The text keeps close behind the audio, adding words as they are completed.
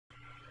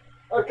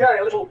Okay,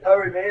 a little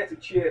poem here to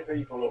cheer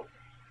people up.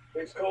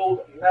 It's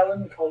called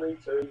Melancholy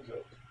Turns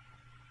Up.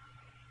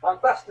 I'm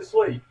fast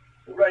asleep.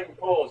 The rain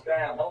pours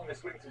down on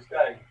this winter's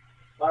day.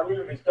 My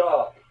room is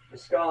dark. The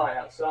sky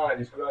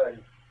outside is grey.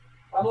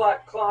 I'm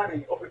like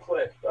climbing up a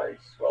cliff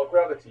face while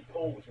gravity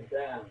pulls me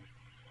down.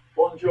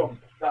 One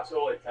jump, that's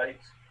all it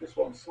takes. Just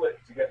one slip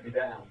to get me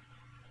down.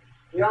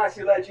 The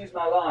icy ledge is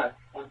my life.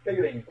 I'm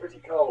feeling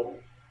pretty cold.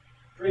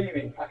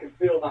 Dreaming I can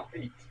feel my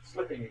feet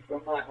slipping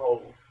from my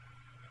hold.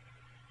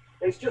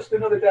 It's just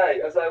another day.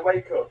 As I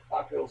wake up,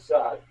 I feel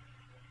sad.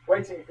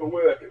 Waiting for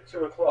work at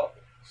 2 o'clock,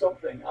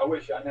 something I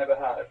wish I never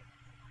had.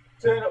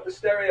 Turn up the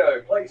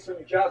stereo, play some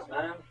jazz,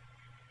 man.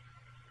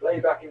 Lay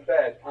back in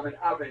bed, I'm an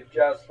avid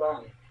jazz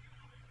fan.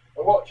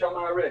 A watch on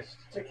my wrist,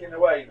 ticking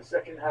away the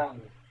second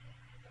hand.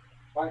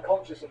 I'm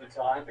conscious of the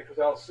time because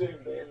I'll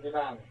soon be in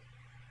demand.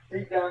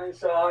 Deep down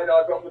inside,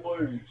 I've got the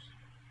blues.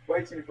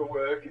 Waiting for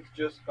work, it's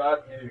just bad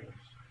news.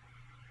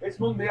 It's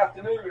Monday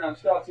afternoon, I'm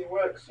starting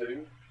work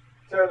soon.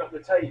 Turn up the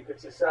tape,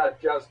 it's a sad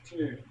jazz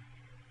tune.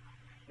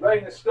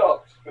 Rain has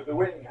stopped, but the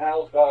wind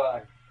howls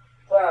by.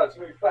 Clouds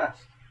move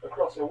fast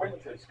across a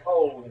winter's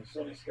cold and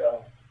sunny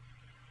sky.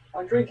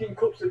 I'm drinking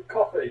cups of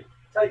coffee,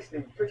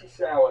 tasting pretty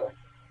sour.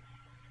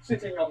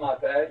 Sitting on my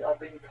bed, I've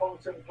been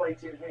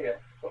contemplating here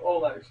for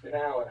almost an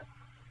hour.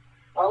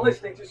 I'm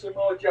listening to some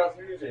more jazz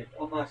music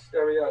on my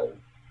stereo,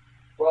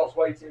 whilst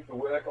waiting for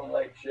work on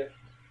late shift,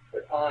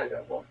 but I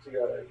don't want to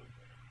go.